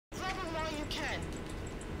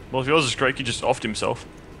Well, if yours is great, he just offed himself.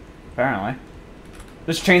 Apparently.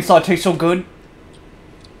 This chainsaw tastes so good.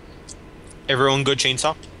 Everyone good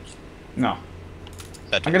chainsaw? No.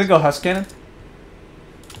 That I'm gonna go husk cannon.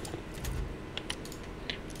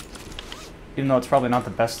 Even though it's probably not the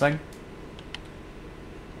best thing.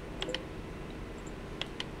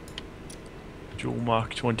 Dual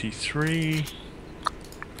Mark 23.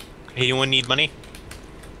 Anyone need money?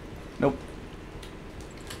 Nope.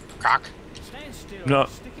 Croc? No,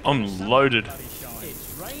 I'm loaded.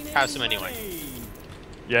 Have some anyway.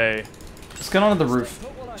 Yay. Let's get onto the roof.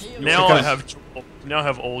 Now Because- I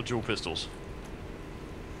have all dual pistols.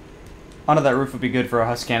 Onto that roof would be good for a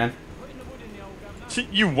husk cannon. See,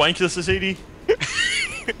 you wanked this, Edie.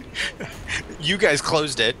 You guys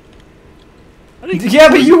closed it. Yeah,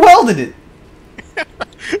 but you welded it!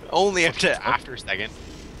 Only after a second.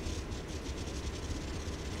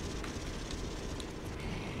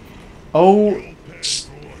 Oh.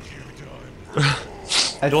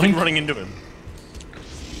 I You're like think running into him.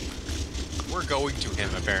 We're going to him,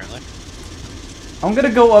 apparently. I'm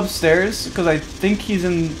gonna go upstairs because I think he's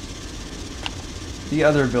in the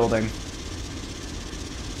other building.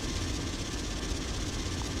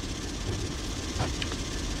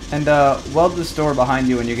 And weld this door behind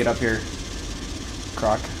you when you get up here,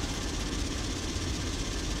 Croc.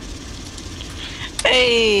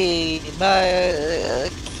 Hey, my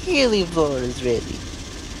killing floor is ready.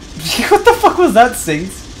 What the fuck was that,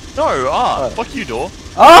 Saints? No, fuck you, door.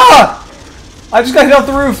 Ah! I just got hit off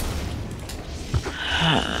the roof.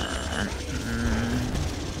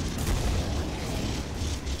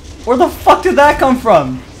 Where the fuck did that come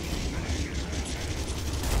from?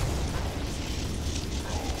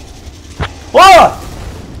 Whoa!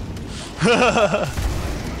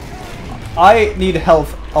 I need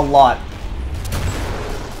health a lot.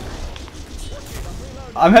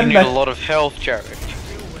 I'm You heading need back. a lot of health, Jared.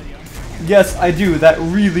 Yes, I do. That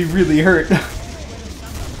really, really hurt. I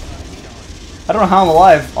don't know how I'm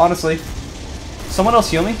alive, honestly. Someone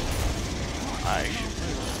else heal me?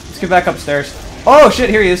 Let's get back upstairs. Oh shit,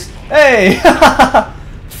 here he is. Hey!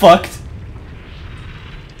 Fucked.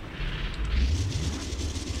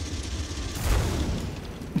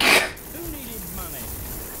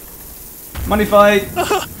 Money fight.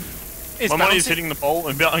 My money's hitting the pole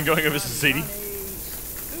and going over to CD.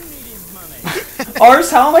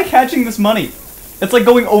 Ars, how am I catching this money? It's like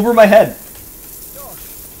going over my head.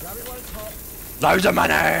 Loads of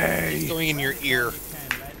money! It's going in your ear.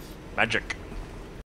 Magic.